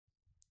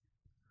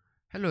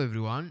Hello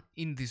everyone,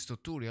 in this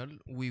tutorial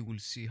we will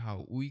see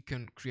how we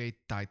can create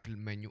title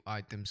menu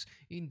items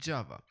in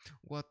Java.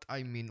 What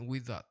I mean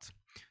with that?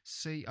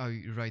 Say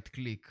I right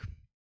click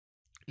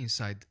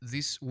inside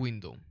this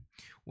window.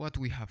 What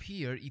we have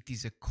here, it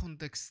is a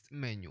context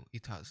menu.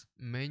 It has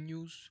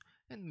menus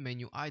and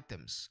menu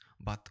items.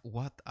 But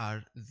what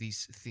are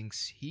these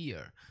things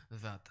here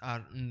that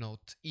are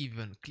not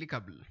even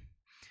clickable?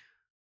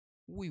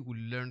 We will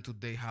learn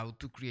today how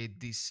to create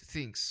these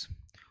things,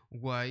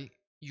 why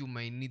you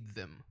may need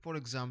them. For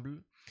example,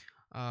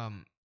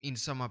 in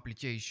some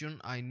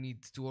application I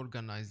need to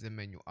organize the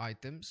menu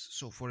items.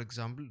 So for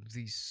example,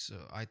 these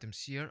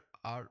items here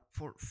are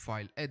for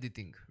file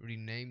editing,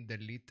 rename,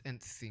 delete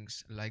and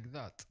things like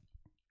that.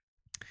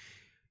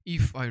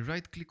 If I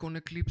right click on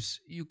Eclipse,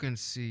 you can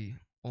see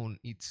on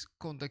its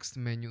context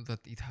menu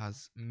that it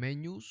has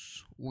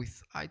menus with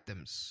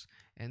items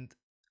and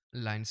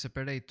line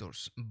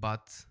separators,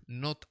 but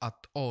not at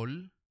all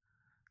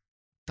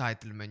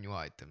title menu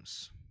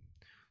items.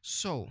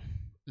 So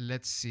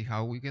let's see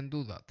how we can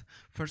do that.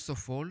 First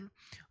of all,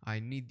 I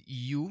need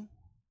you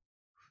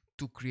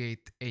to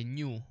create a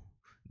new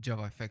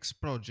JavaFX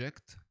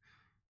project.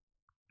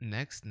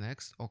 Next,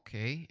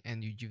 okay,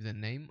 and you give the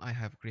name. I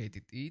have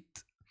created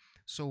it.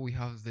 So we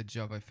have the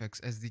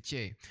JavaFX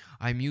SDK.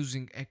 I'm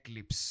using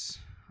Eclipse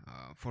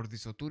for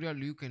this tutorial.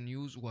 You can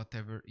use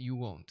whatever you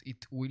want.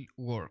 It will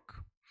work.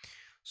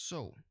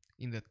 So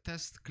in the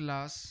test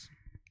class,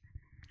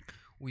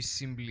 we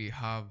simply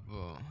have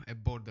a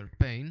border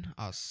pane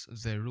as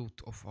the root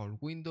of our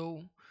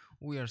window.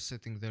 We are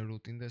setting the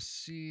root in the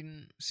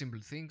scene, simple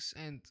things,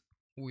 and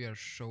we are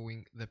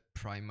showing the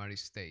primary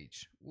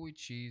stage,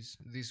 which is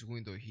this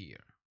window here.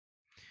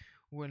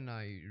 When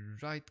I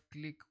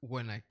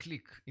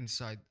click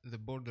inside the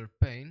border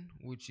pane,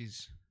 which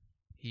is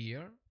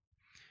here,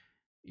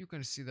 you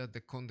can see that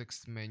the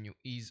context menu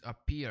is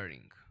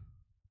appearing.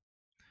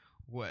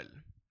 Well,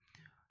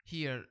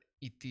 here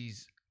it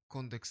is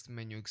context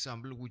menu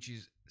example, which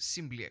is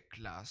simply a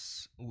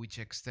class which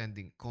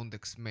extending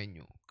context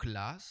menu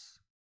class,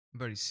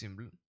 very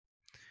simple.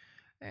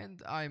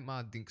 And I'm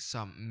adding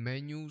some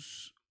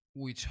menus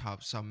which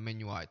have some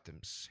menu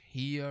items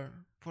here.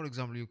 For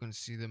example, you can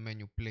see the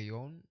menu play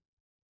on,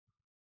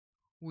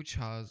 which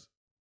has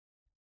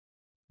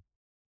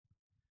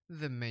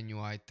the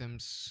menu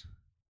items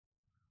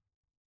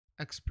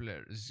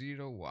Explorer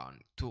 0, 1,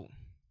 2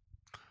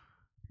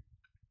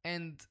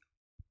 and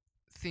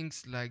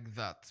things like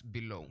that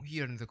below.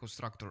 Here in the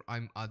constructor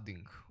I'm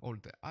adding all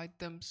the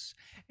items,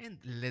 and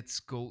let's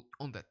go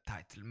on the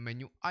title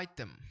menu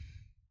item.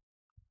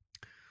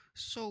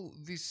 So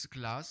this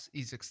class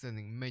is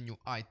extending menu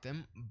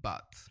item,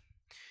 but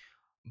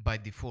by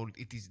default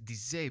it is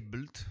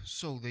disabled,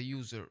 so the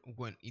user,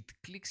 when it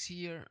clicks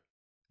here,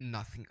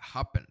 nothing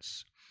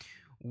happens.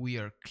 We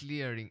are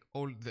clearing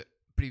all the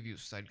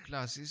previous style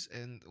classes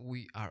and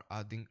we are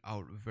adding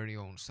our very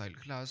own style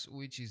class,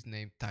 which is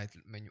named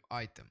title menu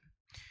item.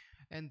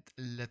 And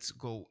let's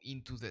go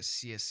into the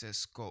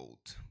CSS code,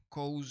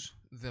 cause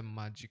the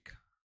magic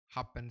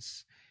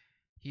happens.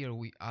 Here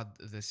we add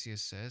the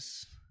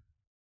CSS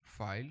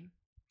file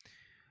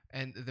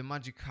and the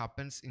magic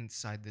happens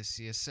inside the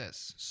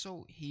CSS.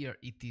 So here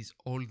it is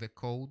all the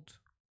code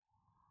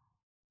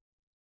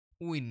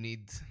we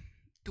need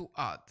to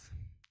add.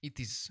 It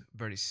is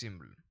very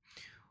simple.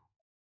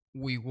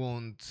 We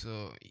want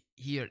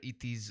here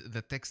it is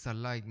the text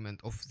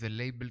alignment of the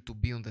label to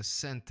be on the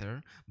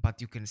center, but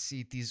you can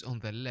see it is on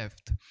the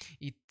left.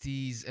 It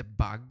is a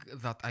bug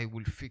that I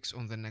will fix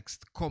on the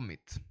next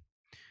commit.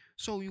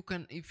 So you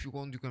can, if you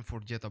want, you can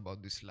forget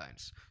about these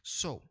lines.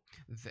 So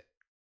the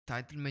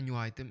title menu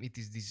item, it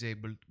is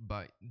disabled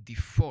by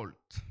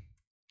default.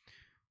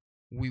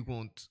 We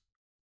want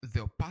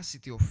the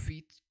opacity of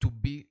it to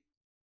be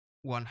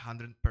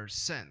 100%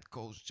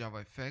 cause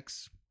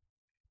JavaFX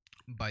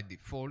by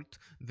default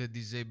the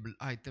disabled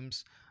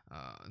items,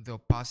 the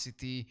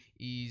opacity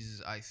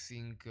is I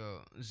think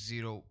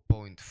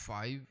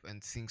 0.5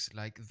 and things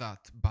like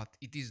that, but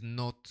it is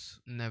not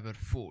never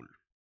full.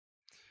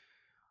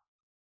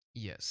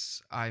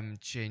 Yes, I'm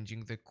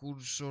changing the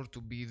cursor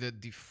to be the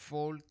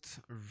default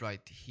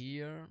right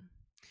here,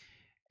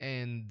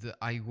 and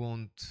I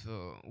want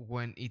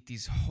when it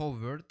is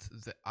hovered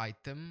the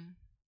item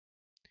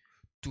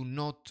to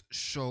not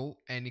show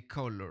any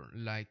color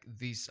like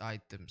these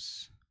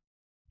items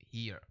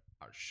here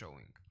are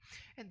showing,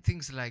 and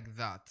things like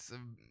that.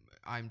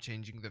 I'm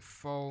changing the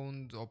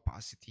font,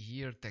 opacity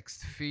here,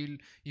 text fill,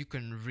 you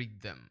can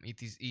read them,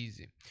 it is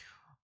easy.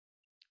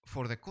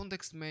 For the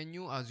context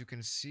menu, as you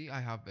can see,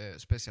 I have a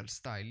special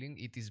styling.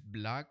 It is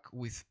black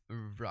with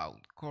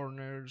round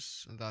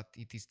corners that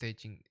it is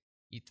taking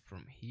it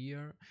from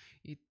here.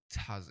 It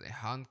has a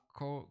hand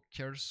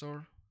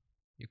cursor.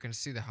 You can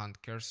see the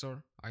hand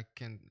cursor.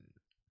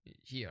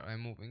 Here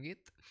I'm moving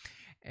it,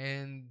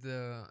 and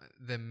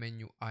the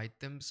menu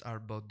items are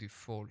by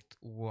default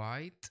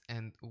white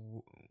and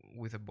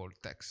with a bold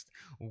text.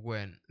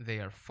 When they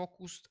are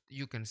focused,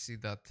 you can see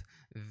that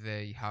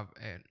they have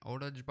an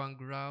orange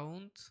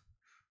background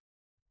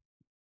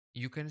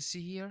You can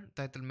see here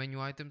title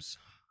menu items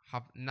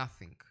have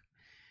nothing.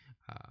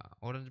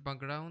 Orange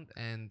background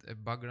and a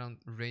background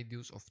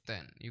radius of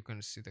 10. You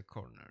can see the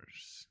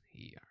corners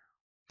here.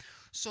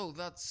 So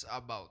that's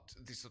about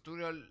this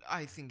tutorial.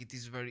 I think it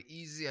is very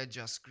easy. I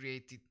just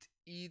created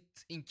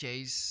it in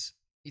case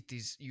it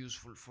is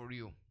useful for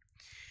you.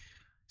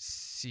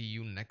 See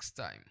you next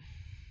time.